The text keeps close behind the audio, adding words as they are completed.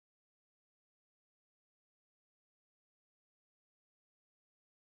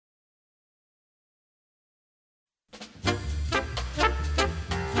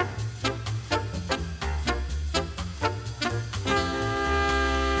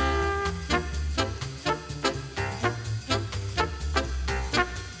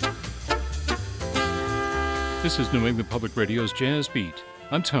This is New England Public Radio's Jazz Beat.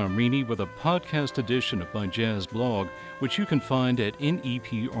 I'm Tom Reaney with a podcast edition of my jazz blog, which you can find at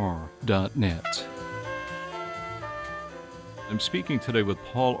nepr.net. I'm speaking today with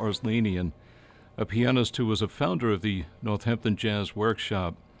Paul Arslanian, a pianist who was a founder of the Northampton Jazz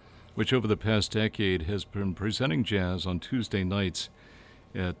Workshop, which over the past decade has been presenting jazz on Tuesday nights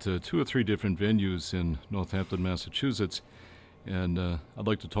at 2 or 3 different venues in Northampton, Massachusetts. And I'd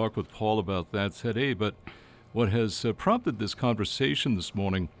like to talk with Paul about that today, but what has prompted this conversation this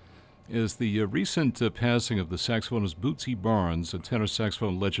morning is the recent passing of the saxophonist Bootsy Barnes, a tenor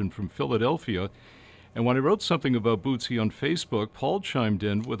saxophone legend from Philadelphia. And when I wrote something about Bootsy on Facebook, Paul chimed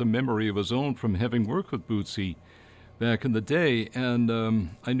in with a memory of his own from having worked with Bootsy back in the day. And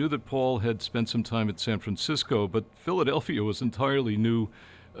I knew that Paul had spent some time at San Francisco, but Philadelphia was entirely new,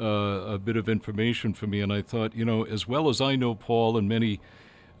 a bit of information for me. And I thought, as well as I know Paul and many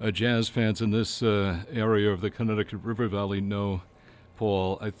jazz fans in this area of the Connecticut River Valley know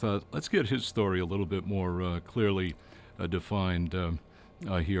Paul, I thought, let's get his story a little bit more clearly defined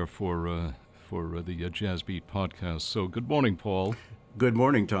here for the Jazz Beat podcast. So good morning, Paul. Good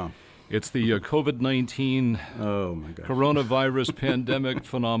morning, Tom. It's the COVID-19 coronavirus pandemic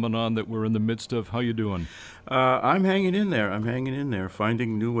phenomenon that we're in the midst of. How you doing? I'm hanging in there,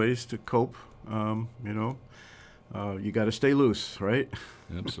 finding new ways to cope. You got to stay loose, right?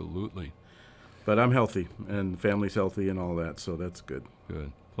 Absolutely. But I'm healthy, and the family's healthy and all that, so that's good.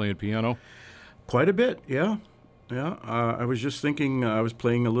 Good. Playing piano? Quite a bit, yeah. I was just thinking, I was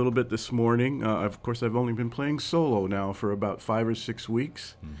playing a little bit this morning. Of course, I've only been playing solo now for about 5 or 6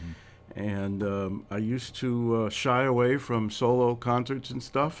 weeks. Mm-hmm. And I used to shy away from solo concerts and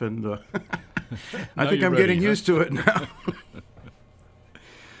stuff, and I think I'm getting used to it now.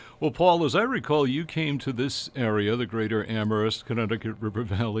 Well, Paul, as I recall, you came to this area, the greater Amherst, Connecticut River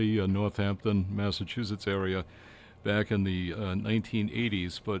Valley, Northampton, Massachusetts area, back in the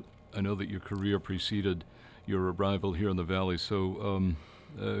 1980s, but I know that your career preceded your arrival here in the Valley. So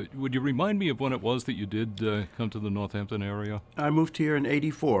would you remind me of when it was that you did come to the Northampton area? I moved here in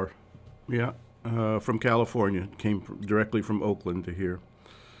 84, from California. Came directly from Oakland to here.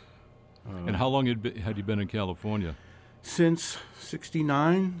 And how long had you been in California? Since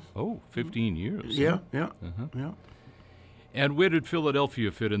 69. Oh, 15 years. Yeah. And where did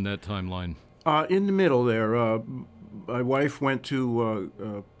Philadelphia fit in that timeline? In the middle there. My wife went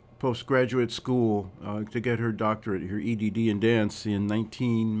to postgraduate school to get her doctorate, her EDD in dance in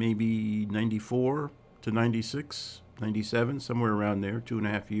 94 to 96, 97, somewhere around there,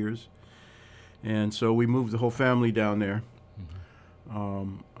 2.5 years. And so we moved the whole family down there.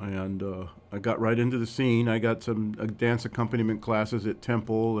 And I got right into the scene. I got some dance accompaniment classes at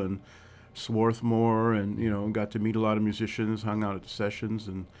Temple and Swarthmore, and got to meet a lot of musicians, hung out at the sessions,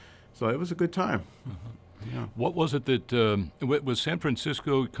 and so it was a good time. Yeah. What was it that was San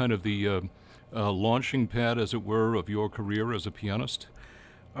Francisco kind of the launching pad, as it were, of your career as a pianist?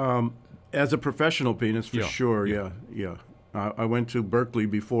 As a professional pianist, for sure. Yeah. I went to Berkeley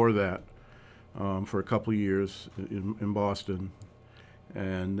before that for a couple of years in Boston.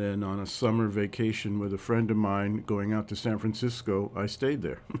 And then on a summer vacation with a friend of mine going out to San Francisco, I stayed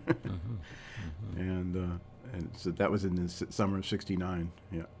there. And so that was in the summer of 69,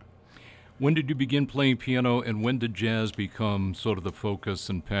 yeah. When did you begin playing piano, and when did jazz become sort of the focus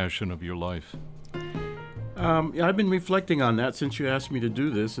and passion of your life? I've been reflecting on that since you asked me to do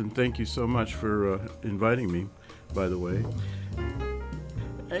this, and thank you so much for inviting me, by the way.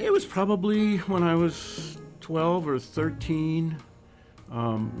 It was probably when I was 12 or 13.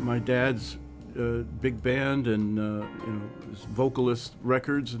 My dad's big band and his vocalist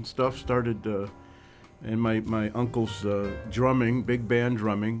records and stuff started, and my uncle's drumming, big band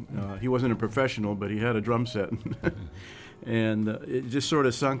drumming. He wasn't a professional, but he had a drum set, and it just sort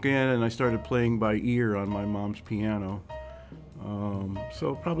of sunk in. And I started playing by ear on my mom's piano.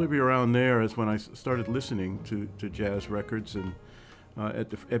 So probably around there is when I started listening to jazz records, and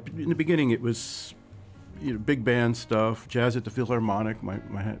in the beginning it was big band stuff, jazz at the Philharmonic. My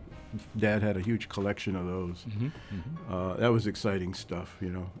dad had a huge collection of those. That was exciting stuff,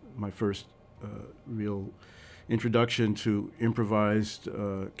 My first real introduction to improvised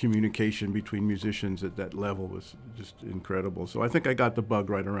communication between musicians at that level was just incredible. So I think I got the bug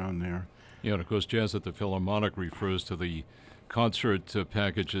right around there. Yeah, and of course, jazz at the Philharmonic refers to the concert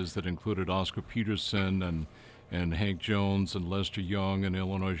packages that included Oscar Peterson and Hank Jones and Lester Young and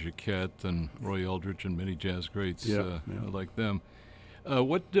Illinois Jacquet and Roy Eldridge and many jazz greats like them.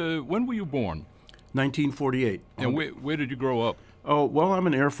 When were you born? 1948. And where did you grow up? Oh, well, I'm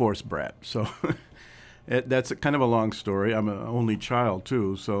an Air Force brat, so That's kind of a long story. I'm an only child,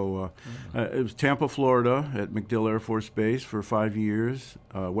 too. So it was Tampa, Florida, at MacDill Air Force Base for 5 years,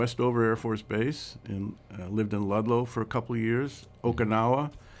 Westover Air Force Base, and lived in Ludlow for a couple of years,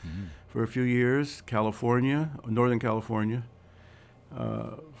 Okinawa for a few years, California, Northern California,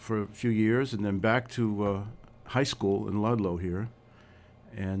 for a few years, and then back to high school in Ludlow here,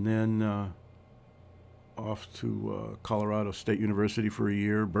 and then off to Colorado State University for a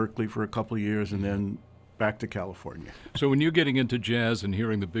year, Berkeley for a couple of years, and then back to California. So when you're getting into jazz and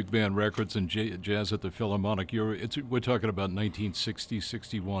hearing the big band records and jazz at the Philharmonic, we're talking about 1960,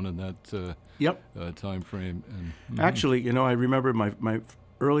 61 in that time frame. And, Actually, I remember my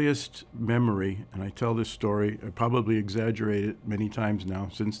earliest memory, and I tell this story, I probably exaggerate it many times now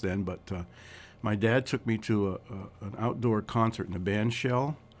since then, but my dad took me to an outdoor concert in a band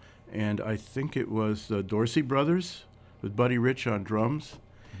shell, and I think it was the Dorsey Brothers with Buddy Rich on drums.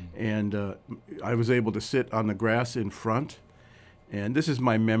 And I was able to sit on the grass in front, and this is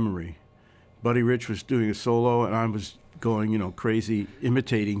my memory. Buddy Rich was doing a solo, and I was going, crazy,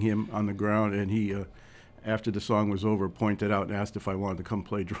 imitating him on the ground, and he, after the song was over, pointed out and asked if I wanted to come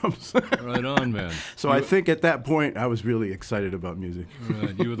play drums. Right on, man. So I think at that point, I was really excited about music.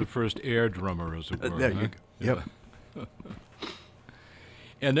 Right. You were the first air drummer, as it were. There you go. Yep. Yeah.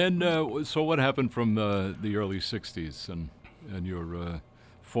 And then, so what happened from the early 60s and your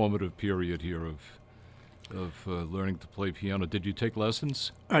formative period here of learning to play piano? Did you take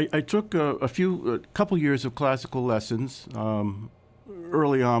lessons? I took a couple years of classical lessons.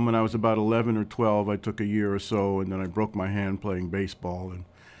 Early on, when I was about 11 or 12, I took a year or so, and then I broke my hand playing baseball, and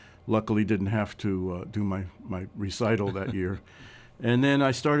luckily didn't have to do my recital that year. And then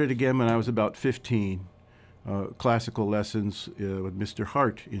I started again when I was about 15, classical lessons with Mr.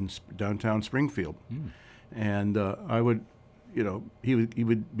 Hart in downtown Springfield. And I would, he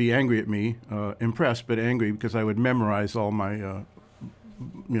would be angry at me, impressed but angry, because I would memorize all my,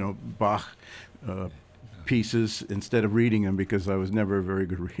 Bach pieces instead of reading them, because I was never a very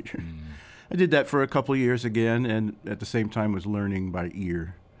good reader. I did that for a couple of years again, and at the same time was learning by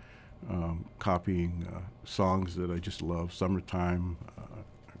ear, copying songs that I just love. Summertime,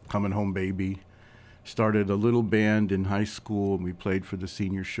 Coming Home Baby. Started a little band in high school, and we played for the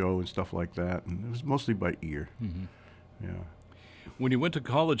senior show and stuff like that, and it was mostly by ear. Yeah. When you went to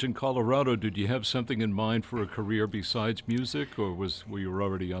college in Colorado, did you have something in mind for a career besides music, or were you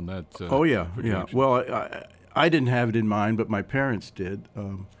already on that? Oh yeah. Well, I didn't have it in mind, but my parents did.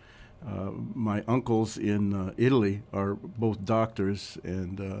 My uncles in Italy are both doctors,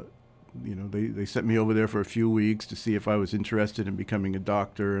 and they sent me over there for a few weeks to see if I was interested in becoming a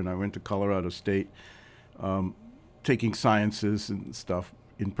doctor, and I went to Colorado State, taking sciences and stuff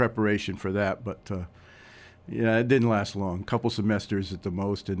in preparation for that, but. It didn't last long, a couple semesters at the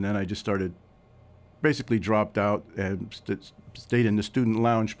most, and then I just basically dropped out and stayed in the student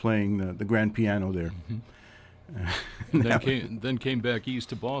lounge playing the grand piano there. And then came back east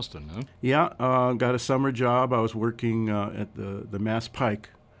to Boston, huh? Yeah, got a summer job. I was working at the Mass Pike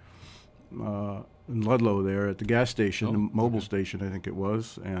in Ludlow there at the gas station, the mobile station I think it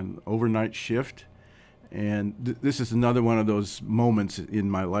was, and overnight shift. And this is another one of those moments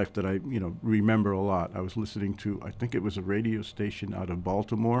in my life that I, remember a lot. I was listening to, I think it was a radio station out of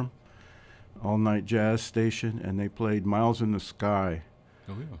Baltimore, all-night jazz station, and they played Miles in the Sky,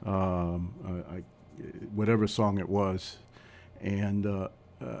 whatever song it was. And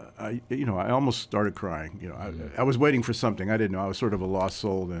I almost started crying. I was waiting for something. I didn't know. I was sort of a lost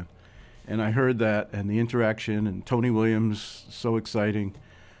soul then. And I heard that, and the interaction, and Tony Williams, so exciting.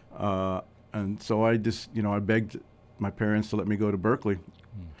 And so I just, I begged my parents to let me go to Berkeley,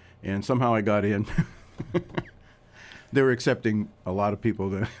 and somehow I got in. They were accepting a lot of people.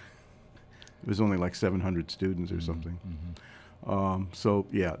 There was only like 700 students or something. So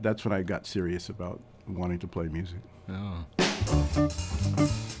yeah, that's when I got serious about wanting to play music. Oh.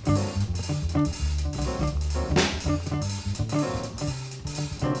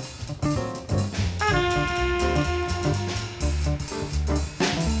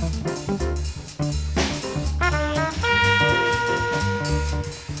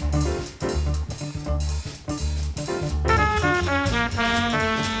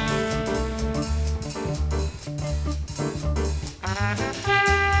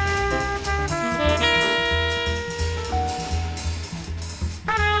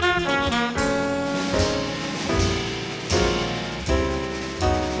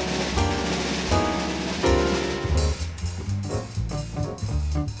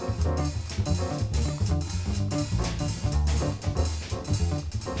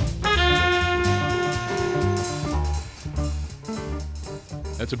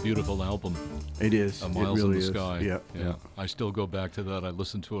 That's a beautiful album, It is. Miles it really in the is. Sky. Yeah. I still go back to that. I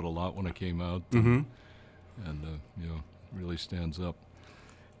listened to it a lot when it came out, Mm-hmm. and really stands up.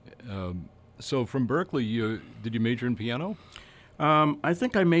 So from Berkeley, did you major in piano? I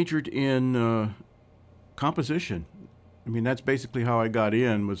think I majored in composition. I mean, that's basically how I got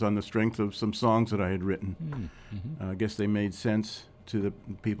in, was on the strength of some songs that I had written. Mm-hmm. I guess they made sense to the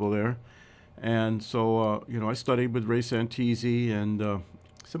people there. And so, I studied with Ray Santisi and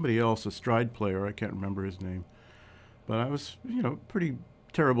somebody else, a stride player. I can't remember his name. But I was, pretty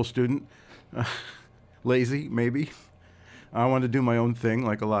terrible student. Lazy, maybe. I wanted to do my own thing,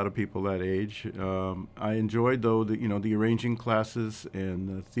 like a lot of people that age. I enjoyed, though, the arranging classes and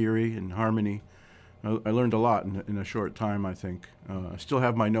the theory and harmony. I learned a lot in a short time, I think. I still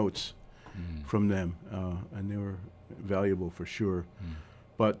have my notes from them, and they were valuable for sure.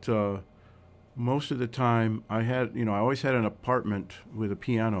 But most of the time, I always had an apartment with a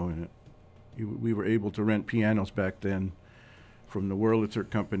piano in it. We were able to rent pianos back then from the Wurlitzer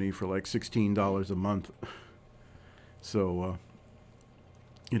Company for like $16 a month. So,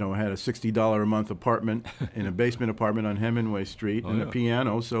 I had a $60 a month apartment in a basement apartment on Hemingway Street a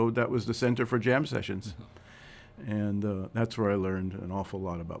piano, so that was the center for jam sessions. And that's where I learned an awful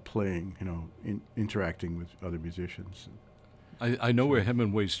lot about playing, interacting with other musicians. I know where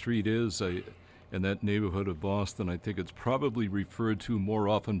Hemingway Street is. In that neighborhood of Boston, I think it's probably referred to more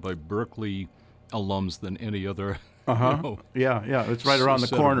often by Berkeley alums than any other. Yeah, it's right around the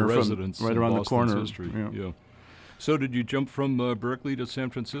corner from Boston's history. Yeah. So did you jump from Berkeley to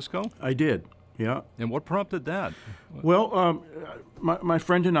San Francisco? I did, yeah. And what prompted that? Well, my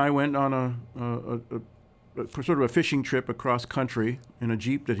friend and I went on a sort of a fishing trip across country in a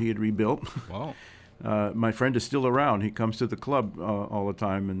Jeep that he had rebuilt. Wow. My friend is still around. He comes to the club all the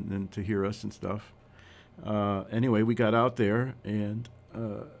time and to hear us and stuff. Anyway, we got out there, and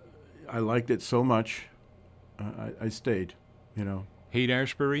I liked it so much, I stayed,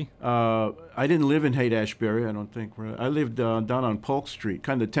 Haight-Ashbury? I didn't live in Haight-Ashbury, I don't think. I lived down on Polk Street,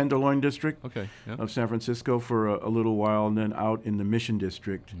 kind of the Tenderloin district of San Francisco for a little while, and then out in the Mission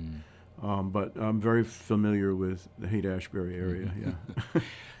district. But I'm very familiar with the Haight-Ashbury area, yeah.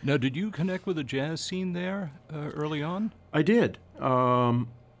 Now, did you connect with the jazz scene there early on? I did. I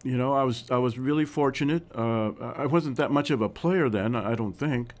was really fortunate. I wasn't that much of a player then, I don't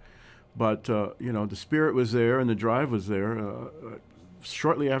think. But, the spirit was there and the drive was there.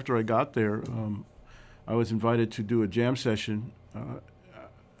 Shortly after I got there, I was invited to do a jam session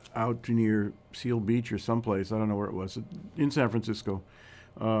out near Seal Beach or someplace. I don't know where it was, in San Francisco,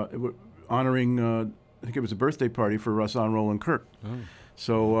 honoring, I think it was a birthday party for Rahsaan Roland Kirk. Oh.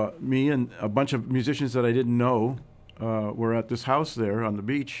 So me and a bunch of musicians that I didn't know were at this house there on the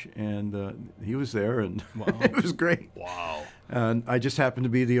beach, and he was there, and wow. It was great. Wow. And I just happened to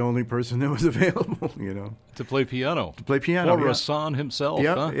be the only person that was available, To play piano. To play piano, For Rahsaan himself,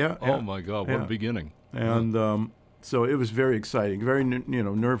 yeah, huh? Yeah. Oh, my God, what a beginning. And so it was very exciting, very,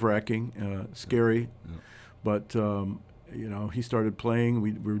 nerve-wracking, scary. Yeah. But, he started playing.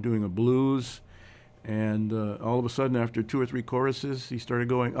 We were doing a blues. And all of a sudden, after 2 or 3 choruses, he started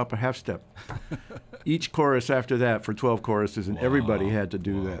going up a half step. Each chorus after that for 12 choruses, and everybody had to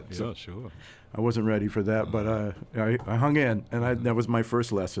do that. Yeah, So sure. I wasn't ready for that, but I hung in, and that was my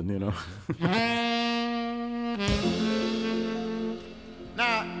first lesson,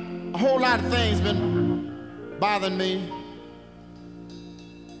 Now, a whole lot of things been bothering me,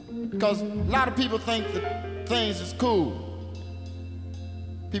 because a lot of people think that things is cool.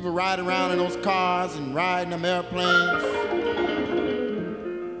 People ride around in those cars and ride in them airplanes,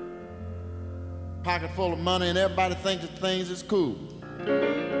 pocket full of money, and everybody thinks that things is cool.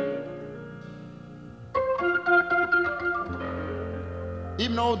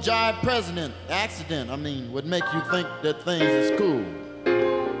 Even old jive president accident, would make you think that things is cool.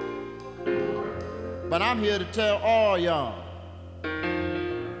 But I'm here to tell all y'all,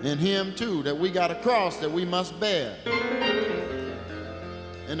 and him too, that we got a cross that we must bear.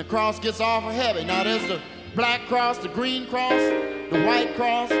 And the cross gets awful heavy. Now there's the black cross, the green cross, the white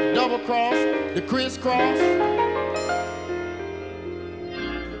cross, the double cross, the crisscross,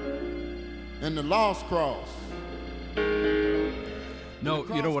 and the lost cross. No,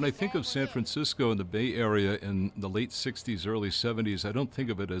 when I think of San Francisco and the Bay Area in the late 60s, early 70s, I don't think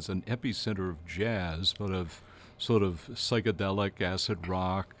of it as an epicenter of jazz, but of sort of psychedelic acid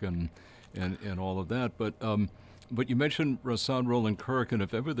rock and all of that. But you mentioned Rahsaan Roland Kirk, and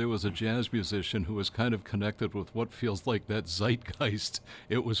if ever there was a jazz musician who was kind of connected with what feels like that zeitgeist,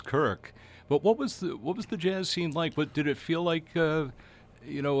 it was Kirk. But what was the jazz scene like? Did it feel like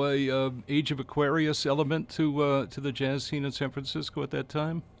a Age of Aquarius element to the jazz scene in San Francisco at that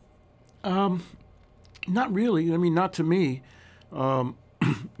time? Not really. I mean, not to me.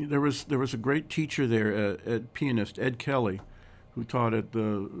 There was a great teacher there, a pianist, Ed Kelly, who taught at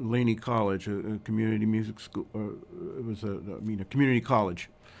the Laney College, a community music school. It was a community college,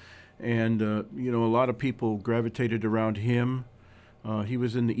 and a lot of people gravitated around him. He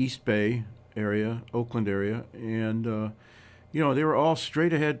was in the East Bay area, Oakland area, and they were all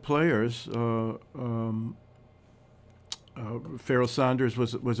straight ahead players. Pharoah Saunders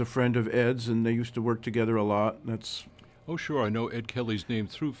was a friend of Ed's, and they used to work together a lot. That's Oh, sure. I know Ed Kelly's name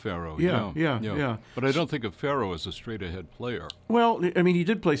through Pharoah. Yeah. But I don't think of Pharoah as a straight-ahead player. Well, I mean, he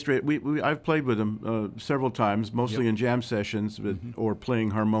did play straight. I've played with him several times, mostly in jam sessions, or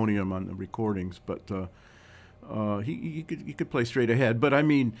playing harmonium on the recordings. But he could play straight ahead. But I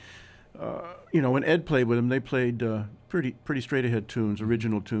mean, when Ed played with him, they played pretty straight ahead tunes,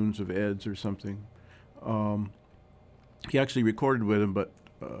 original tunes of Ed's or something. He actually recorded with him, but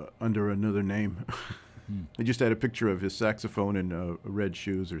under another name. They just had a picture of his saxophone and red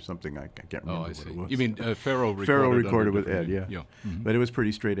shoes or something. I can't remember what it was. You mean Pharoah recorded? Pharoah recorded with Ed, name. yeah. Mm-hmm. But it was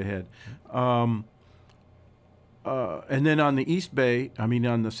pretty straight ahead. And then on the East Bay,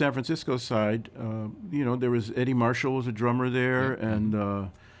 on the San Francisco side, there was Eddie Marshall was a drummer there, and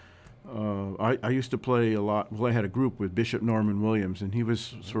I used to play a lot. Well, I had a group with Bishop Norman Williams, and he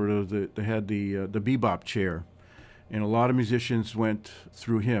was sort of they had the bebop chair, and a lot of musicians went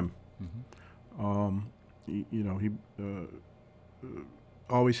through him. He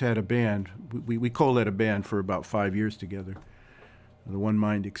always had a band. We co-led a band for about 5 years together, the One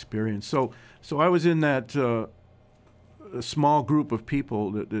Mind Experience. So I was in that a small group of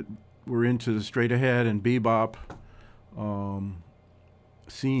people that were into the straight ahead and bebop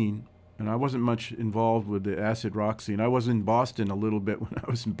scene, and I wasn't much involved with the acid rock scene. I was in Boston a little bit when I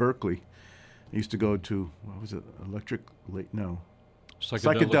was in Berkeley. I used to go to, what was it,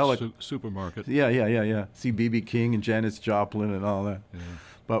 Psychedelic Supermarket. Yeah. See B.B. King and Janis Joplin and all that. Yeah.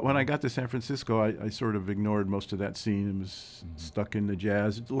 But when I got to San Francisco, I sort of ignored most of that scene and was stuck into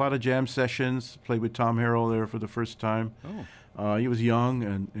jazz. A lot of jam sessions. Played with Tom Harrell there for the first time. He was young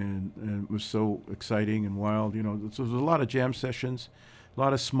and it was so exciting and wild. So there was a lot of jam sessions, a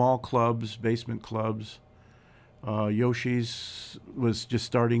lot of small clubs, basement clubs. Yoshi's was just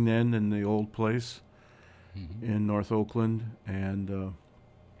starting then in the old place. In North Oakland, and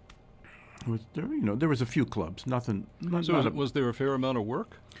there was a few clubs. Nothing. Was there a fair amount of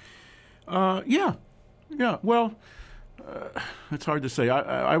work? Yeah. Well, it's hard to say.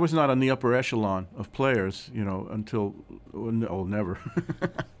 I was not on the upper echelon of players, until never.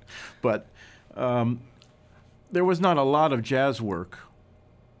 But there was not a lot of jazz work.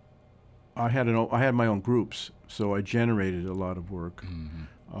 I had my own groups, so I generated a lot of work.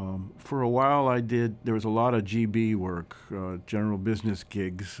 For a while, there was a lot of GB work, general business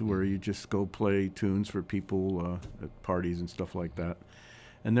gigs, where you just go play tunes for people at parties and stuff like that.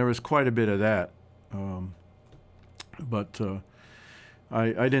 And there was quite a bit of that. But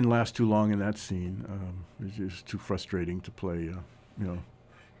I didn't last too long in that scene. It was just too frustrating to play,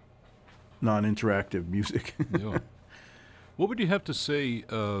 non-interactive music. Yeah. What would you have to say,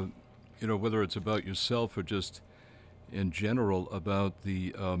 whether it's about yourself or just in general, about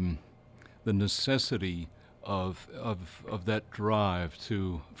the necessity of that drive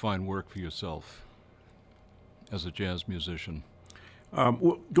to find work for yourself as a jazz musician?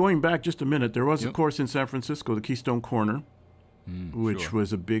 Going back just a minute, there was, of course, in San Francisco, the Keystone Corner, which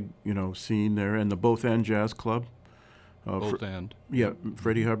was a big, scene there, and the Both End Jazz Club. Both End. Yeah,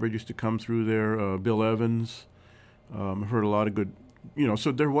 Freddie Hubbard used to come through there. Bill Evans. Heard a lot of good.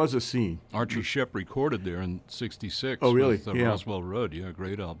 So there was a scene. Archie Shepp recorded there in '66. Oh, really? With Roswell Road. Yeah,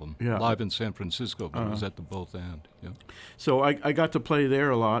 great album. Yeah. Live in San Francisco, but it was at the Both End. Yeah. So I got to play there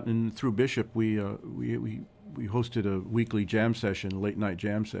a lot, and through Bishop, we hosted a weekly jam session, late night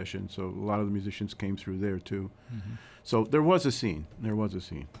jam session. So a lot of the musicians came through there too. So there was a scene.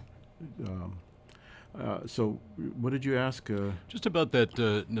 So what did you ask? Just about that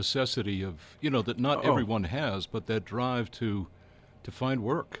necessity of that not everyone has, but that drive to find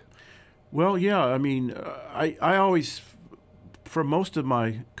work. Well, yeah. I always, for most of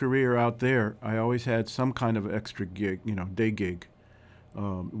my career out there, I always had some kind of extra gig, day gig,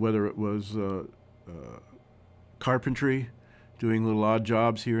 whether it was carpentry, doing little odd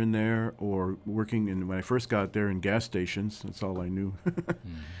jobs here and there, or working when I first got there in gas stations. That's all I knew.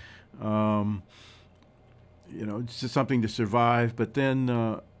 It's just something to survive. But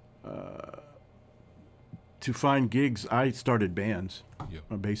then to find gigs, I started bands.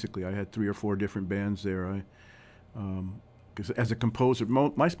 Basically, I had 3 or 4 different bands there. because as a composer,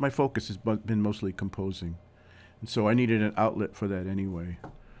 my focus has been mostly composing, and so I needed an outlet for that anyway.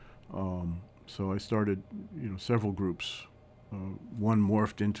 So I started, several groups. One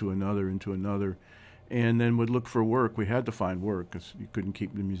morphed into another, and then would look for work. We had to find work because you couldn't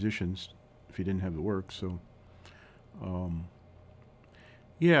keep the musicians if you didn't have the work. So,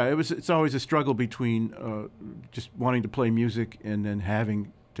 it's always a struggle between just wanting to play music and then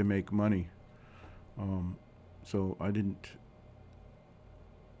having to make money. So I didn't.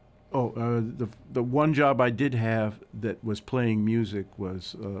 The one job I did have that was playing music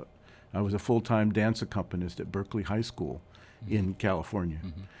was I was a full-time dance accompanist at Berkeley High School in California.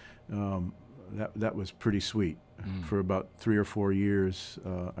 That was pretty sweet. For about 3 or 4 years,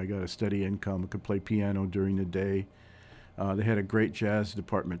 I got a steady income. I could play piano during the day. They had a great jazz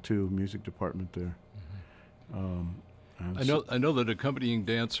department too, music department there. I know that accompanying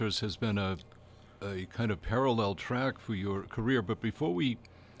dancers has been a kind of parallel track for your career. But before we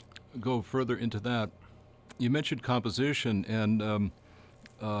go further into that, you mentioned composition, and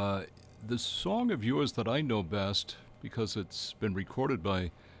the song of yours that I know best, because it's been recorded by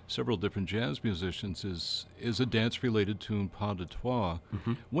several different jazz musicians, is a dance-related tune, Pas de Trois.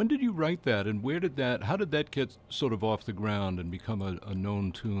 When did you write that, and how did that get sort of off the ground and become a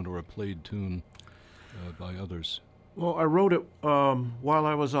known tune or a played tune by others? Well, I wrote it while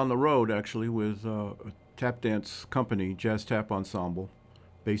I was on the road, actually, with a tap dance company, Jazz Tap Ensemble,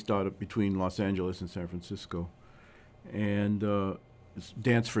 based between Los Angeles and San Francisco. And it's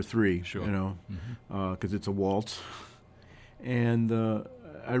dance for three, sure. Because it's a waltz. And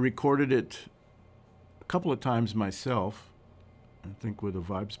I recorded it a couple of times myself, I think with a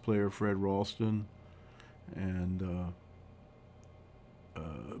vibes player, Fred Ralston, and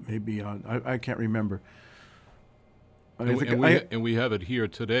maybe I can't remember. And we have it here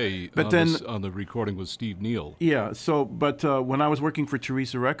today on the recording with Steve Neal. Yeah, but when I was working for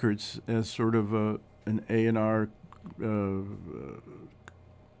Teresa Records as sort of an A&R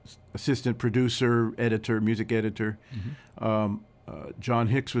assistant producer, editor, music editor, John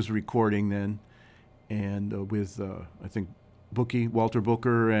Hicks was recording then, and with, I think, Walter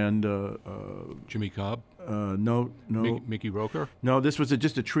Booker and Jimmy Cobb? No. Mickey Roker? No, this was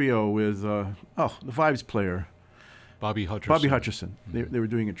just a trio with, the vibes player. Bobby Hutcherson. They were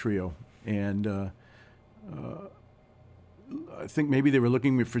doing a trio, and I think maybe they were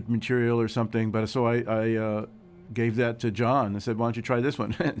looking for material or something. But so I gave that to John. I said, "Why don't you try this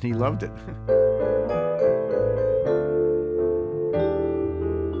one?" And he loved it.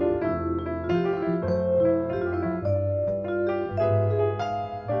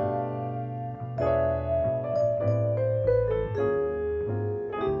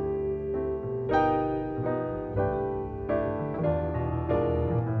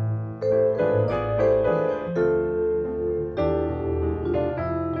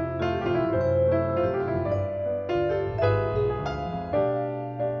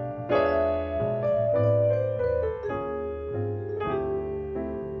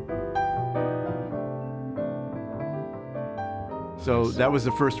 So that was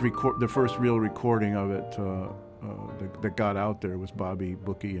the first real recording of it that got out there was Bobby,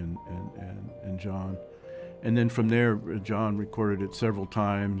 Bookie, and John. And then from there, John recorded it several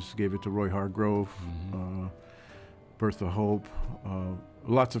times, gave it to Roy Hargrove, Bertha Hope.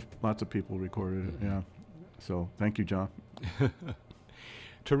 Lots of people recorded it, yeah. So thank you, John.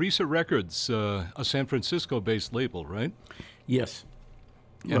 Teresa Records, a San Francisco-based label, right? Yes.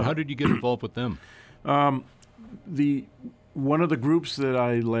 And how did you get involved with them? One of the groups that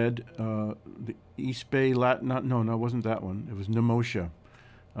I led, the East Bay Latin, no, it wasn't that one. It was Nemosha.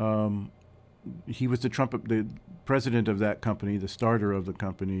 He was the president of that company, the starter of the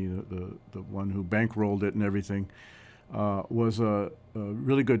company, the one who bankrolled it and everything. Was a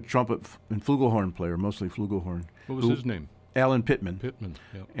really good trumpet and flugelhorn player, mostly flugelhorn. What was his name? Alan Pittman. Pittman,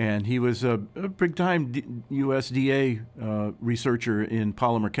 yeah. And he was a big-time USDA researcher in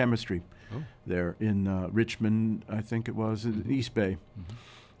polymer chemistry there in Richmond, I think it was, East Bay.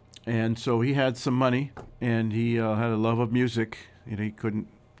 And so he had some money, and he had a love of music, and he couldn't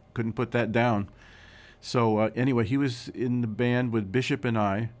put that down. So anyway, he was in the band with Bishop and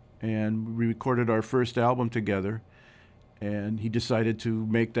I, and we recorded our first album together, and he decided to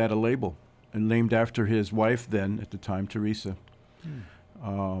make that a label, and named after his wife then, at the time, Teresa.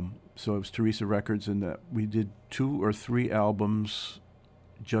 So it was Teresa Records, and that we did 2 or 3 albums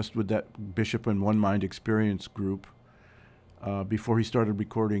just with that Bishop and One Mind Experience group. Before he started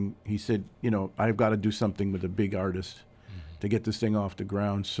recording, he said, I've got to do something with a big artist to get this thing off the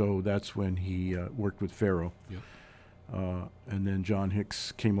ground. So that's when he worked with Pharoah. Yep. And then John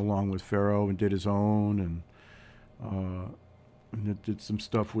Hicks came along with Pharoah and did his own, and and did some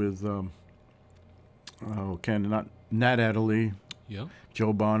stuff with Nat Adderley, Yeah.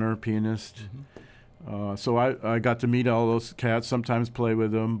 Joe Bonner, pianist. So I got to meet all those cats, sometimes play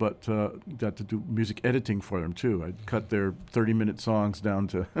with them, but got to do music editing for them too. I'd cut their 30-minute songs down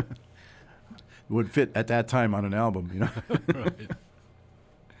to would fit at that time on an album, you know. Right.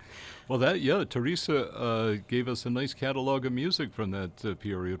 Well, Teresa gave us a nice catalog of music from that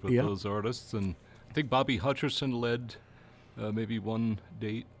period with those artists, and I think Bobby Hutcherson led maybe one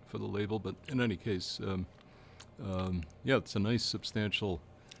date for the label, but in any case, it's a nice, substantial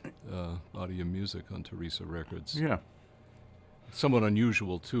body of music on Teresa Records. Yeah. Somewhat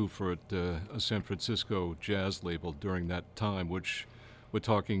unusual, too, for a San Francisco jazz label during that time, which we're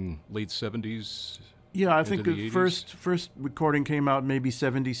talking late 70s. Yeah, I think the 80s? first recording came out maybe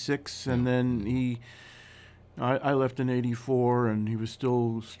 76, and then I left in 84, and he was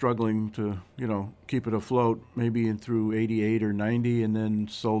still struggling to, keep it afloat, maybe through 88 or 90, and then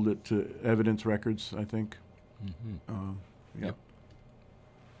sold it to Evidence Records, I think. Yep.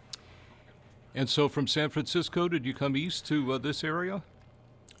 And so from San Francisco, did you come east to this area?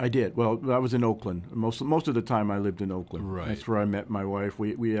 I did. Well, I was in Oakland. Most of the time I lived in Oakland. Right. That's where I met my wife.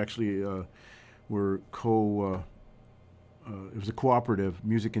 We actually were it was a cooperative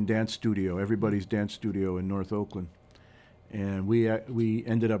music and dance studio, everybody's dance studio in North Oakland. And we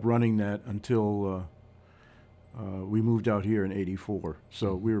ended up running that until we moved out here in 84.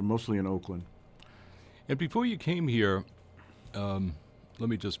 So we were mostly in Oakland. And before you came here, let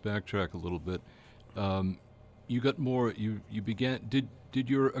me just backtrack a little bit. You got more. You began. Did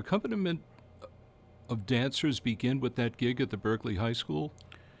your accompaniment of dancers begin with that gig at the Berkeley High School?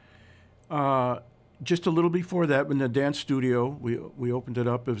 Just a little before that, in the dance studio, we opened it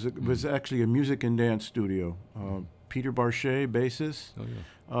up. It was actually a music and dance studio. Peter Barchet, bassist,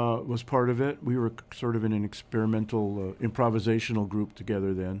 was part of it. We were sort of in an experimental improvisational group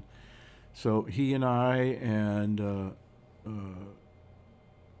together then. So he and I and a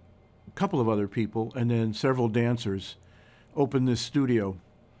couple of other people, and then several dancers, opened this studio.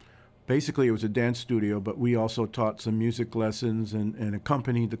 Basically, it was a dance studio, but we also taught some music lessons and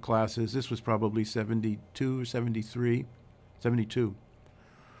accompanied the classes. This was probably 72, 73, 72.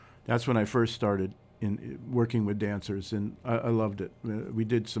 That's when I first started in working with dancers, and I loved it. We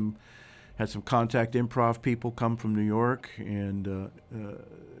had some contact improv people come from New York, and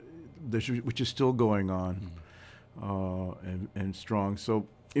which is still going on and strong. So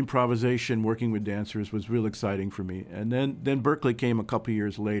improvisation, working with dancers, was real exciting for me. And then Berkeley came a couple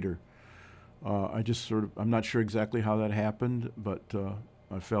years later. I'm not sure exactly how that happened, but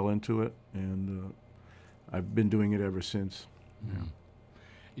I fell into it, and I've been doing it ever since. Yeah.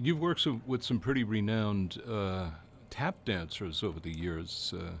 And you've worked with some pretty renowned tap dancers over the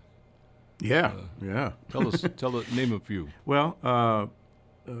years. Yeah. Name a few. Well,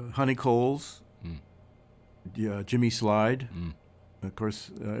 Honey Coles, Jimmy Slide. Of course,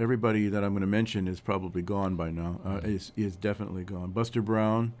 everybody that I'm going to mention is probably gone by now. Is definitely gone. Buster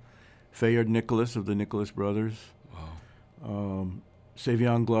Brown, Fayard Nicholas of the Nicholas Brothers. Wow.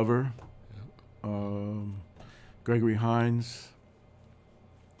 Savion Glover. Gregory Hines.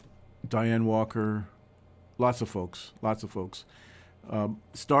 Diane Walker. Lots of folks.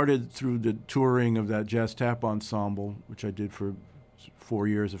 Started through the touring of that jazz tap ensemble, which I did for 4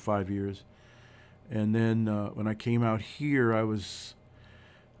 years or 5 years. And then when I came out here, I was,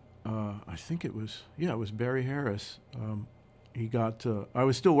 I think it was Barry Harris. I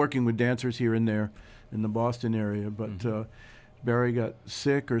was still working with dancers here and there in the Boston area, but Barry got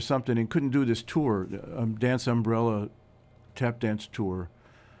sick or something and couldn't do this tour, Dance Umbrella tap dance tour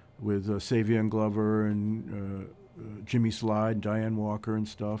with Savion Glover and Jimmy Slide, Diane Walker and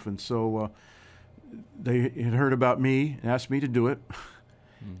stuff. And so they had heard about me and asked me to do it.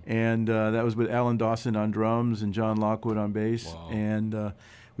 And that was with Alan Dawson on drums and John Lockwood on bass. Wow. And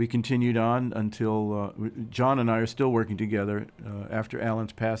we continued on until John and I are still working together. After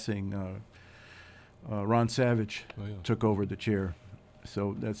Alan's passing, Ron Savage took over the chair.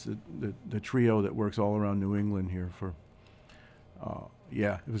 So that's the trio that works all around New England here for,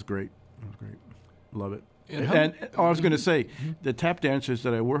 it was great. Love it. And I was going to say, the tap dancers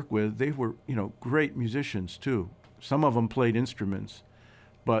that I work with, they were, great musicians too. Some of them played instruments,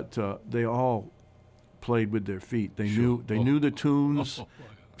 but they all played with their feet. They knew the tunes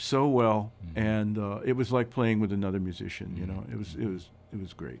so well, and it was like playing with another musician. It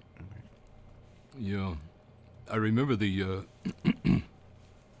was great. Yeah, I remember the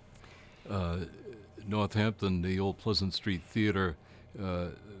Northampton, the old Pleasant Street Theater,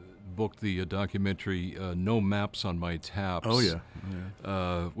 booked the documentary "No Maps on My Taps." Oh yeah.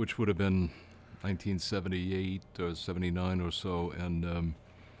 Which would have been 1978 or 79 or so,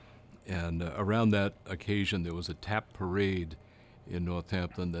 and around that occasion there was a tap parade in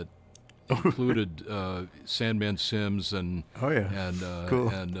Northampton that included Sandman Sims and Cool.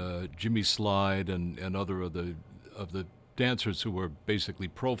 and Jimmy Slide and other of the dancers who were basically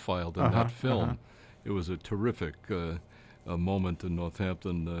profiled in that film. It was a terrific a moment in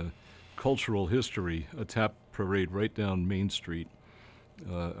Northampton cultural history, a tap parade right down Main Street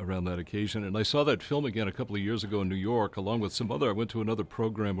around that occasion. And I saw that film again a couple of years ago in New York, along with some other. I went to another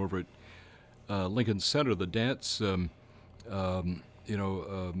program over at Lincoln Center, the dance,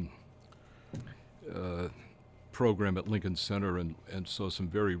 program at Lincoln Center, and saw some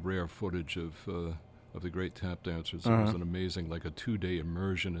very rare footage of the great tap dancers. It was an amazing, like a 2-day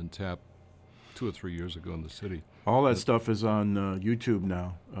immersion in tap 2 or 3 years ago in the city. All that stuff is on YouTube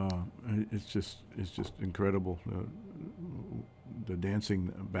now. It's just incredible. The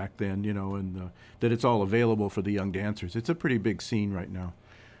dancing back then, and that it's all available for the young dancers. It's a pretty big scene right now.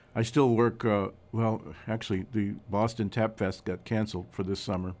 I still work. Actually, the Boston Tap Fest got canceled for this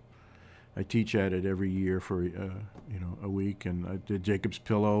summer. I teach at it every year for a week, and I did Jacob's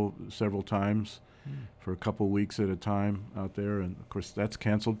Pillow several times for a couple weeks at a time out there, and of course that's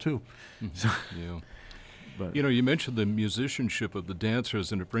canceled too. So, Yeah. but You mentioned the musicianship of the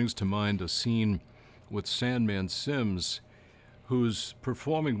dancers, and it brings to mind a scene with Sandman Sims, who's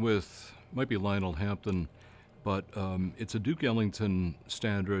performing with, might be Lionel Hampton, but it's a Duke Ellington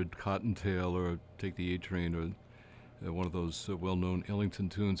standard, Cottontail, or Take the A Train, or one of those well-known Ellington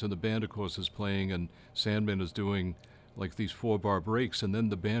tunes. And the band, of course, is playing, and Sandman is doing like these 4-bar breaks, and then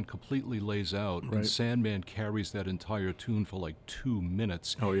the band completely lays out, Right. and Sandman carries that entire tune for like 2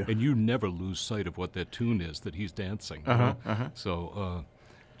 minutes. Oh, yeah. And you never lose sight of what that tune is that he's dancing. you know? So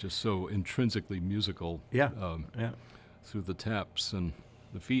just so intrinsically musical. yeah, Through the taps and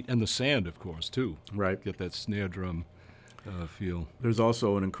the feet and the sand, of course, too. right. Get that snare drum feel. There's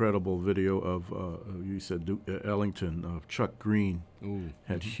also an incredible video of you said Ellington, of Chuck Green. Ooh.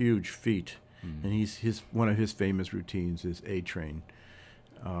 Had huge feet, and his one of his famous routines is A Train,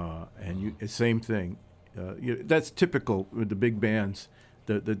 and same thing. That's typical with the big bands.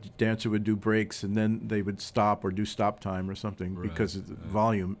 The dancer would do breaks, and then they would stop or do stop time or something Right, because of the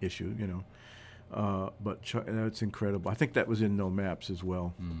volume issue, But that's incredible. I think that was in No Maps as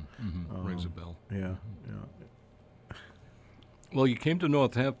well. Rings a bell. Yeah. Well, you came to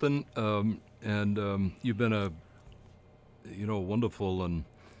Northampton, and you've been a wonderful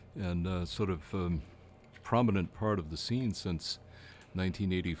and sort of prominent part of the scene since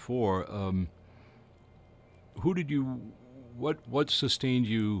 1984. What sustained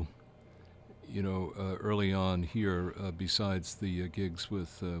you, early on here, besides the gigs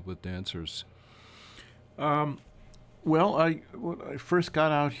with dancers? Well, when I first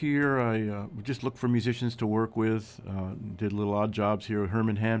got out here, I just looked for musicians to work with. Did little odd jobs here.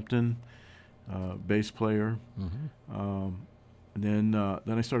 Herman Hampton, bass player. And then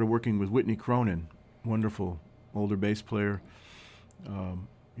I started working with Whitney Cronin, wonderful older bass player.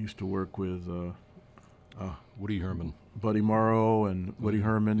 Used to work with Woody Herman. Buddy Morrow and Woody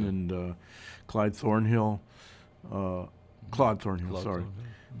Herman and Clyde Thornhill. Claude Thornhill, sorry.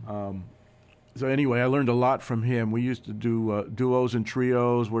 So anyway, I learned a lot from him. We used to do duos and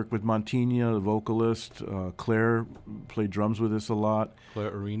trios, work with Montigna, the vocalist. Claire played drums with us a lot.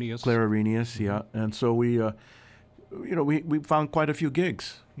 Claire Arrhenius? Claire Arrhenius, yeah. And so we found quite a few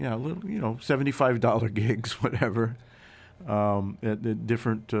gigs. Yeah, $75 gigs, whatever, at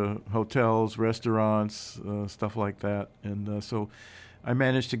different hotels, restaurants, stuff like that. And so I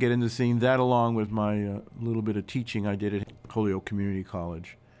managed to get in the scene. That, along with my little bit of teaching I did at Holyoke Community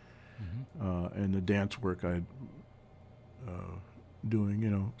College. And the dance work I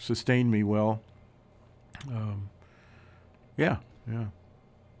doing, sustained me well. Yeah.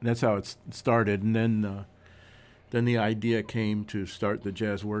 That's how it started, and then the idea came to start the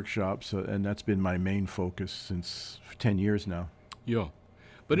jazz workshops, and that's been my main focus since 10 years now. Yeah.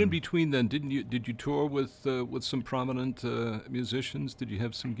 But in between then, did you tour with some prominent musicians? Did you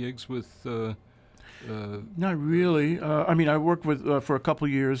have some gigs with? Not really. I worked with for a couple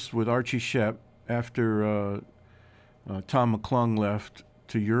years with Archie Shepp after Tom McClung left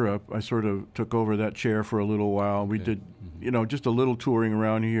to Europe. I sort of took over that chair for a little while. We did, just a little touring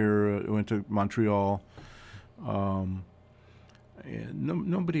around here. Went to Montreal. And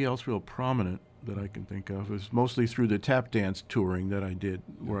nobody else real prominent that I can think of. It was mostly through the tap dance touring that I did,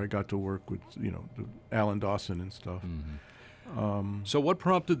 where I got to work with, Alan Dawson and stuff. So what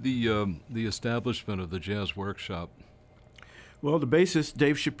prompted the establishment of the jazz workshop? Well, the bassist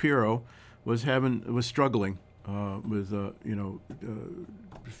Dave Shapiro was struggling. with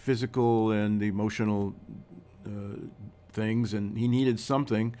physical and emotional things, and he needed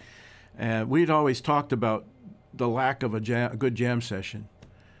something. And we'd always talked about the lack of a good jam session.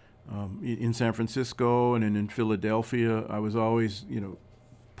 In San Francisco and in Philadelphia, I was always,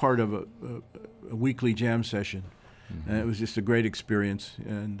 part of a weekly jam session, and it was just a great experience.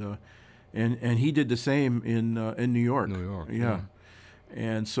 And he did the same in New York. New York, yeah.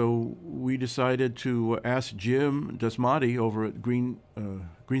 And so we decided to ask Jim Dasmati over at Green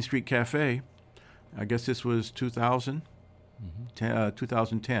Street Cafe. I guess this was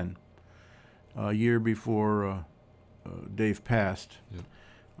 2010, a year before Dave passed. Yep.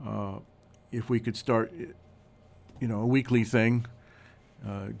 If we could start, a weekly thing,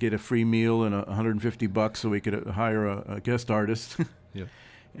 get a free meal and $150 so we could hire a guest artist. Yeah.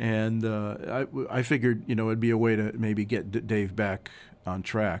 And I figured, it'd be a way to maybe get Dave back on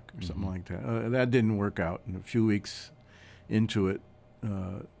track or something like that. That didn't work out. And a few weeks into it,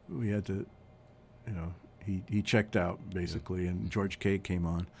 we had to, he checked out basically, and George Kay came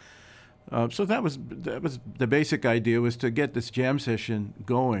on. So that was the basic idea, was to get this jam session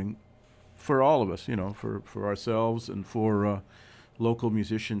going for all of us, for ourselves and for local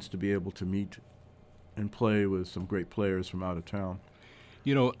musicians to be able to meet and play with some great players from out of town.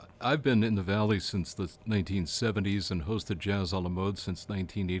 I've been in the Valley since the 1970s and hosted Jazz à la Mode since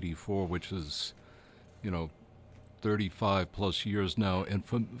 1984, which is, 35 plus years now. And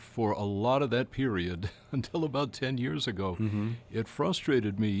for a lot of that period, until about 10 years ago, it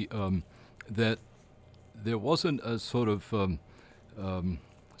frustrated me that there wasn't a sort of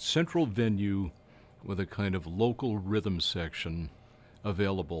central venue with a kind of local rhythm section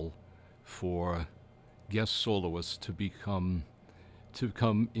available for guest soloists to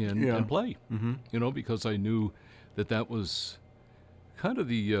come in and play. Because I knew that was kind of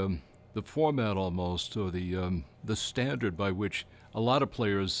the format almost, or the standard by which a lot of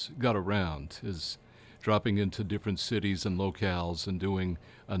players got around, is dropping into different cities and locales and doing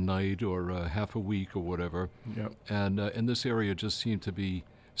a night or half a week or whatever. Yep. And this area just seemed to be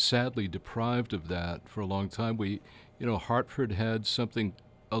sadly deprived of that for a long time. Hartford had something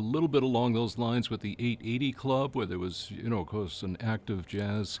a little bit along those lines with the 880 Club, where there was, of course, an active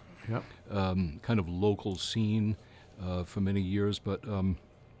jazz kind of local scene for many years. But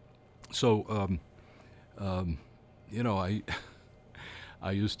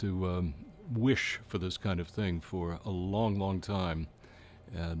I used to wish for this kind of thing for a long, long time,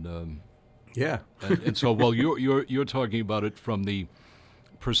 and and so well, you're talking about it from the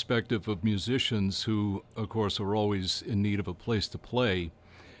perspective of musicians who, of course, are always in need of a place to play.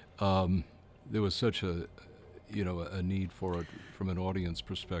 There was such a need for it from an audience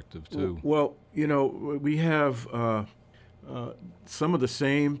perspective too. Well, we have some of the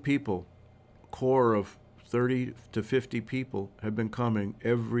same people, core of 30 to 50 people, have been coming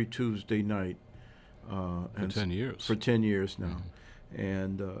every Tuesday night. For 10 years. For 10 years now.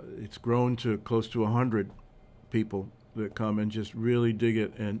 And it's grown to close to 100 people that come and just really dig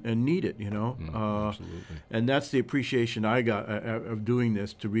it and need it, Absolutely. And that's the appreciation I got of doing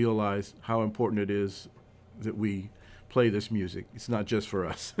this, to realize how important it is that we play this music. It's not just for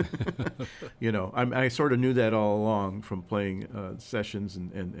us. I sort of knew that all along from playing sessions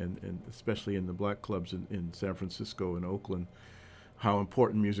and especially in the black clubs in San Francisco and Oakland, how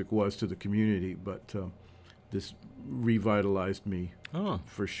important music was to the community. But this revitalized me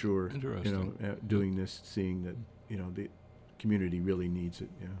for sure. Interesting. Doing this, seeing that the community really needs it,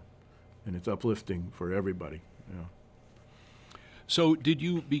 and it's uplifting for everybody. So, did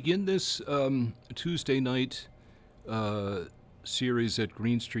you begin this Tuesday night series at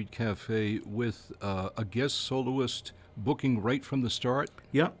Green Street Cafe with a guest soloist booking right from the start?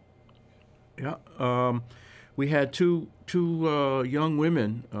 Yeah. We had two young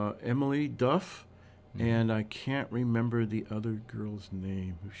women, Emily Duff, and I can't remember the other girl's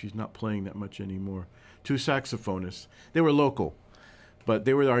name. She's not playing that much anymore. Two saxophonists. They were local, but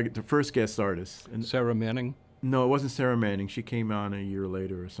they were the first guest artists. And Sarah Manning? No, it wasn't Sarah Manning. She came on a year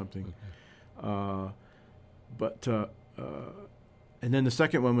later or something. Okay. And then the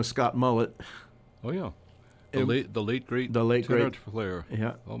second one was Scott Mullett. Oh yeah, the late great tenor player.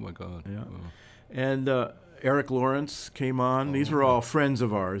 Yeah. Oh my God. Yeah. Wow. And Eric Lawrence came on. These were all friends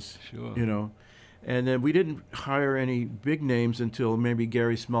of ours. Sure. And then we didn't hire any big names until maybe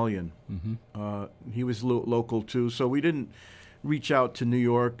Gary Smulyan. He was local too, so we didn't reach out to New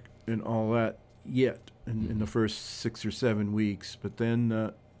York and all that yet in the first 6 or 7 weeks. But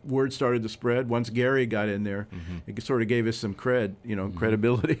then word started to spread. Once Gary got in there, it sort of gave us some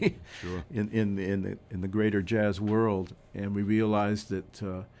credibility in the greater jazz world. And we realized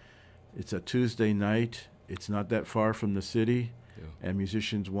that it's a Tuesday night. It's not that far from the city, Yeah. and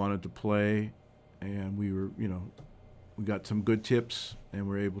musicians wanted to play, and we got some good tips, and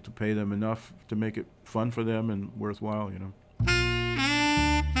we're able to pay them enough to make it fun for them and worthwhile,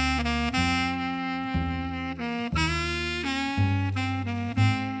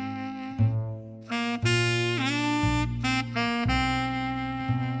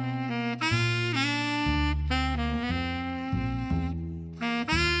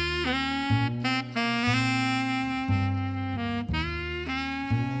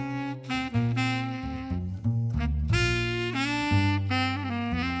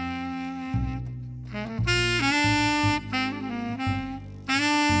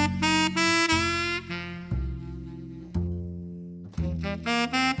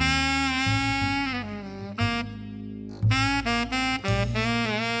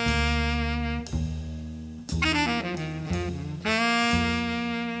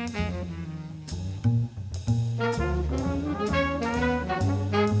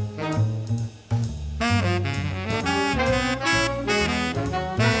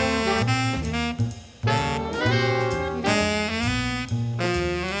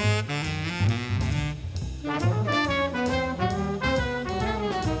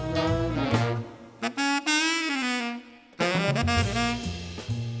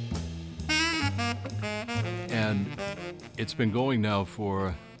 And it's been going now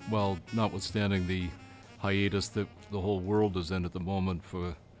for, well, notwithstanding the hiatus that the whole world is in at the moment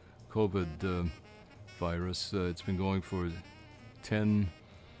for COVID virus, it's been going for 10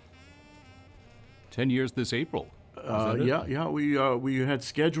 years this April. Is that it? Yeah. We had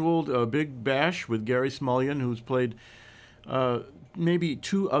scheduled a big bash with Gary Smulyan, who's played maybe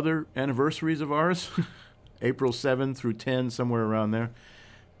 2 other anniversaries of ours, April 7th through 10, somewhere around there.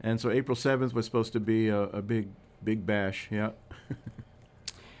 And so April 7th was supposed to be a big bash, yeah.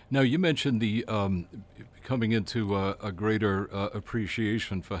 Now, you mentioned the coming into a greater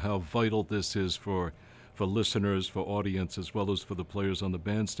appreciation for how vital this is for listeners, for audience, as well as for the players on the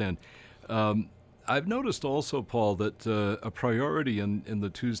bandstand. I've noticed also, Paul, that a priority in the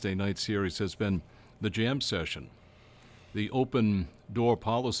Tuesday night series has been the jam session, the open door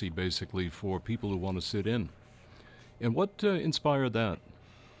policy, basically, for people who want to sit in. And what inspired that?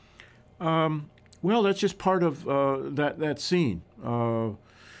 Well, that's just part of that scene.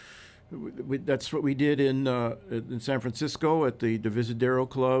 That's what we did in San Francisco at the Divisadero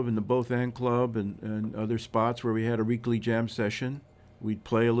Club and the Both And Club and other spots where we had a weekly jam session. We'd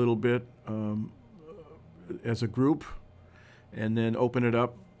play a little bit as a group and then open it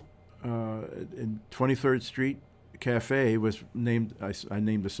up in 23rd Street Cafe was named, I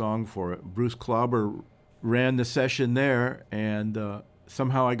named a song for it. Bruce Klauber ran the session there, and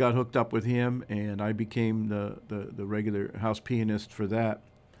somehow I got hooked up with him, and I became the regular house pianist for that.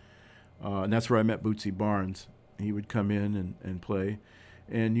 And that's where I met Bootsy Barnes. He would come in and play.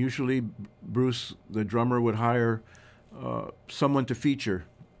 And usually Bruce, the drummer, would hire someone to feature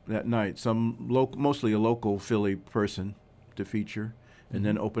that night, mostly a local Philly person to feature, and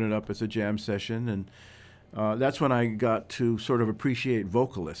then open it up as a jam session. And that's when I got to sort of appreciate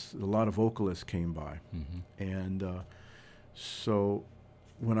vocalists. A lot of vocalists came by. Mm-hmm. And so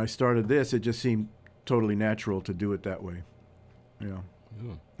when I started this, it just seemed totally natural to do it that way.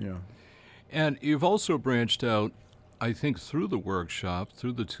 Yeah. And you've also branched out, I think, through the workshop,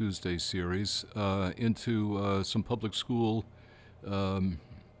 through the Tuesday series, into some public school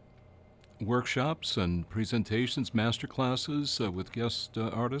workshops and presentations, master classes with guest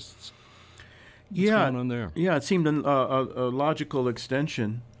artists. What's going on there? Yeah, it seemed a logical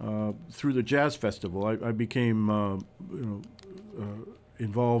extension through the Jazz Festival. I became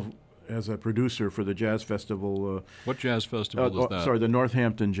involved as a producer for the Jazz Festival. What Jazz Festival is that? Sorry, the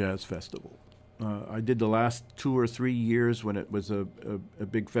Northampton Jazz Festival. I did the last 2 or 3 years when it was a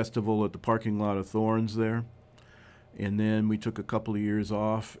big festival at the parking lot of Thorns there. And then we took a couple of years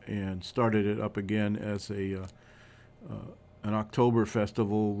off and started it up again as an October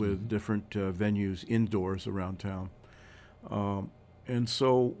festival with different venues indoors around town. And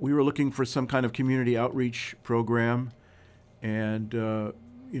so we were looking for some kind of community outreach program, and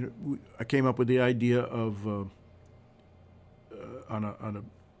I came up with the idea of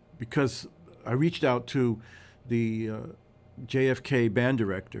because I reached out to the JFK band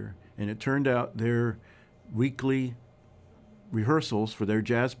director, and it turned out their weekly rehearsals for their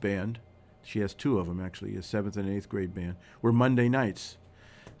jazz band, she has 2 of them actually, a 7th and 8th grade band, were Monday nights.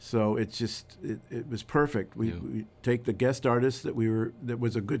 So it was perfect. We take the guest artist that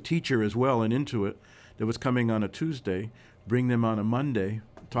was a good teacher as well and into it, that was coming on a Tuesday, bring them on a Monday,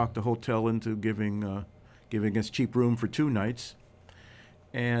 talk the hotel into giving us cheap room for 2 nights,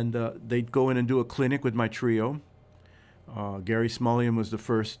 and they'd go in and do a clinic with my trio. Gary Smullian was the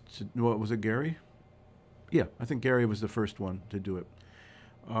first. What was it, Gary? Yeah, I think Gary was the first one to do it.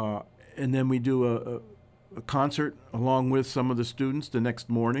 And then we do a concert along with some of the students the next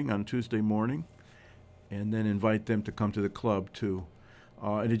morning, on Tuesday morning, and then invite them to come to the club too.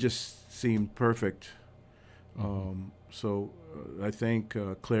 And it just seemed perfect. So I thank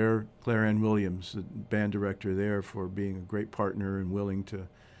Claire Ann Williams, the band director there, for being a great partner and willing to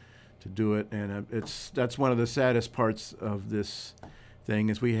do it. And that's one of the saddest parts of this thing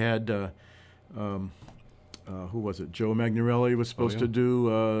is we had who was it? Joe Magnarelli was supposed to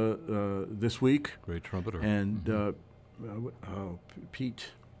do this week. Great trumpeter. And Peter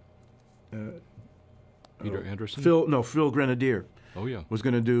Anderson? Phil Grenadier. Oh, yeah. Was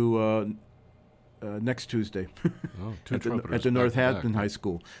going to do next Tuesday Two trumpeters at the back Northampton to back. High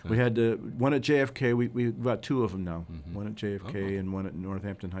School. Yeah. We had one at JFK. We've got two of them now. One at JFK Oh. and one at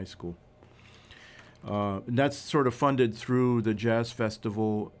Northampton High School. And that's sort of funded through the Jazz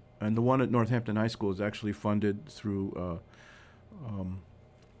Festival, and the one at Northampton High School is actually funded through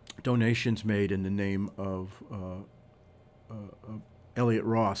donations made in the name of Elliot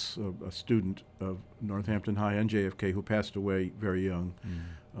Ross, a student of Northampton High and JFK, who passed away very young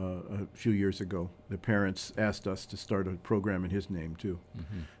a few years ago. The parents asked us to start a program in his name, too.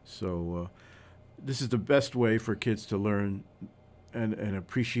 So this is the best way for kids to learn and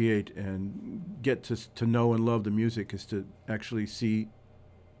appreciate and get to know and love the music, is to actually see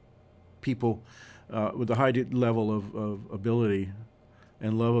people with a high level of ability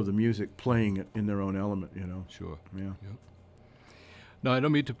and love of the music playing it in their own element, you know. Sure. Yeah. Yep. Now, I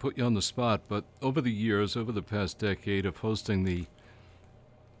don't mean to put you on the spot, but over the years, over the past decade of hosting the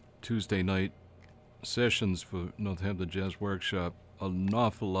Tuesday night sessions for Northampton Jazz Workshop, an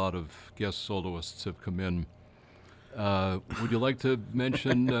awful lot of guest soloists have come in. Would you like to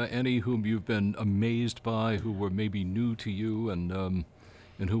mention any whom you've been amazed by, who were maybe new to you, and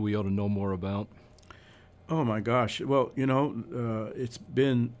who we ought to know more about? Oh, my gosh. Well, you know, it's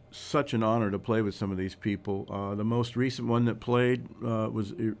been such an honor to play with some of these people. The most recent one that played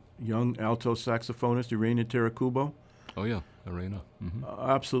was a young alto saxophonist, Irena Tirakubo. Oh, yeah, Irena.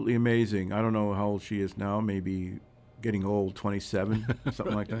 Absolutely amazing. I don't know how old she is now, maybe getting old, 27,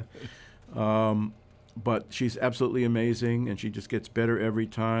 something like that. But she's absolutely amazing, and she just gets better every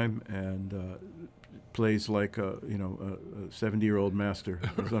time, and plays like a 70-year-old master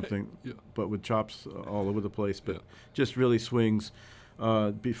or something, Yeah. but with chops all over the place. But just really swings.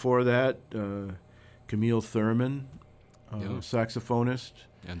 Before that, Camille Thurman, saxophonist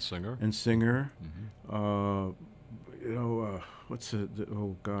And singer. and singer. What's it?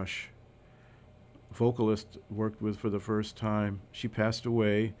 Oh gosh, vocalist worked with for the first time. She passed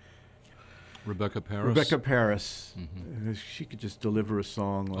away. Rebecca Paris. Rebecca Paris. She could just deliver a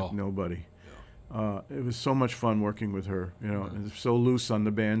song like Oh. nobody. It was so much fun working with her. You know, it was so loose on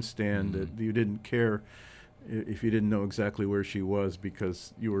the bandstand that you didn't care if you didn't know exactly where she was,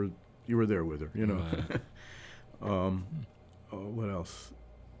 because you were there with her. You know. Right. What else?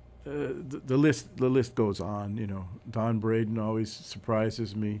 The list goes on. You know, Don Braden always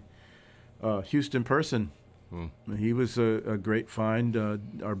surprises me. Houston Person. He was a great find.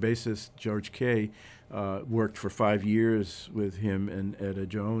 Our bassist, George Kay, worked for 5 years with him and Etta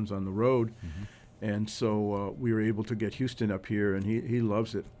Jones on the road. And so we were able to get Houston up here, and he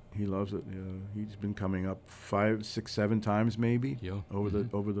loves it. He loves it. He's been coming up 5, 6, 7 times maybe over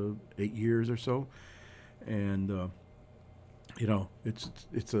the 8 years or so. And it's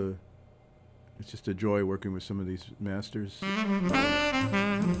just a joy working with some of these masters.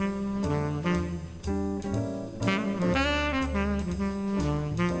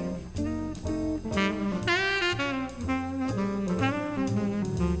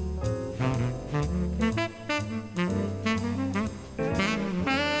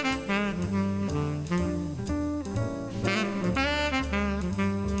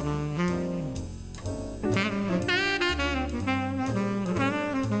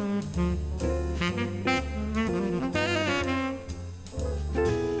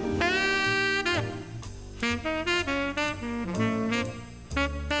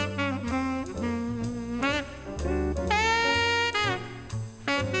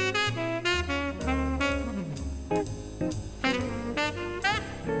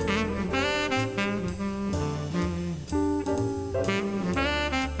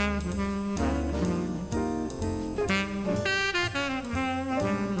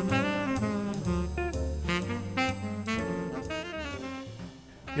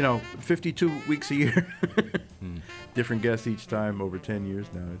 You know, 52 weeks a year. Different guests each time over 10 years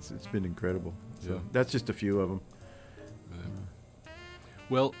now. It's been incredible. So that's just a few of them.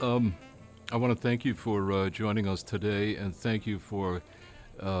 Well, I want to thank you for joining us today, and thank you for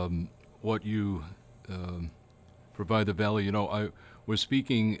what you provide the Valley. You know, I was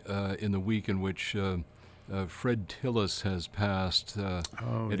speaking in the week in which Fred Tillis has passed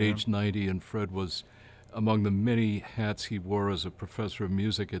at age 90, and Fred was among the many hats he wore as a professor of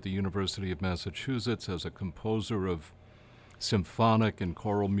music at the University of Massachusetts, as a composer of symphonic and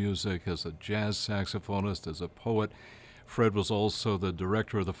choral music, as a jazz saxophonist, as a poet. Fred was also the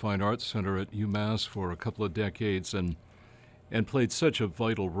director of the Fine Arts Center at UMass for a couple of decades, and played such a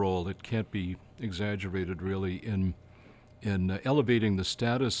vital role. It can't be exaggerated, really, in elevating the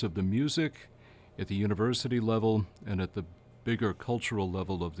status of the music at the university level and at the bigger cultural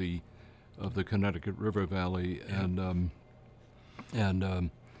level of the Connecticut River Valley.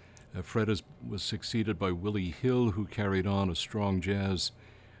 And Fred was succeeded by Willie Hill, who carried on a strong jazz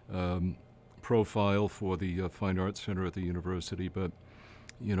profile for the Fine Arts Center at the university. But,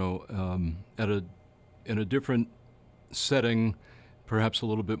 you know, in a different setting, perhaps a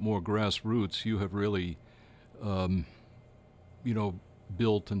little bit more grassroots, you have really,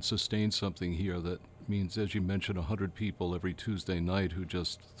 built and sustained something here that means, as you mentioned, 100 people every Tuesday night who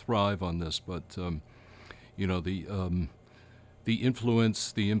just thrive on this. But, the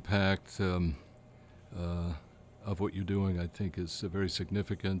influence, the impact of what you're doing, I think, is very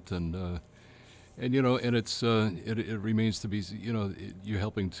significant, and it's it remains to be, you're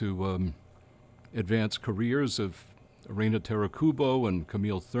helping to advance careers of Reina Tarakubo and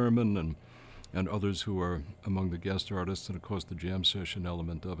Camille Thurman and others who are among the guest artists, and of course the jam session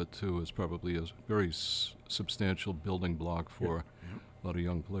element of it too is probably a very substantial building block for a lot of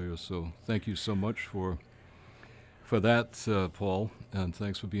young players. So thank you so much for that, Paul, and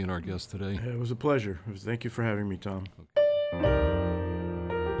thanks for being our guest today. It was a pleasure. Thank you for having me, Tom. Okay.